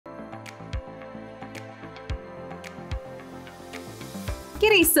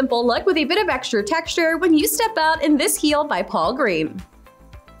Get a simple look with a bit of extra texture when you step out in this heel by Paul Green.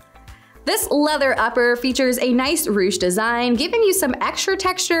 This leather upper features a nice ruche design, giving you some extra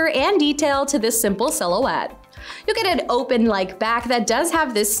texture and detail to this simple silhouette. You'll get an open-like back that does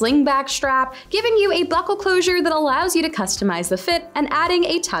have this slingback strap, giving you a buckle closure that allows you to customize the fit and adding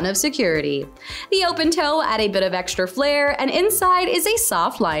a ton of security. The open toe will add a bit of extra flair, and inside is a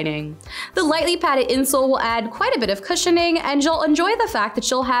soft lining. The lightly padded insole will add quite a bit of cushioning, and you'll enjoy the fact that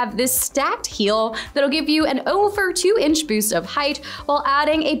you'll have this stacked heel that'll give you an over 2-inch boost of height while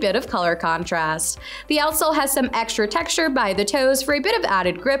adding a bit of color contrast. The outsole has some extra texture by the toes for a bit of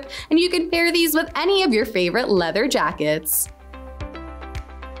added grip, and you can pair these with any of your favorite leather jackets.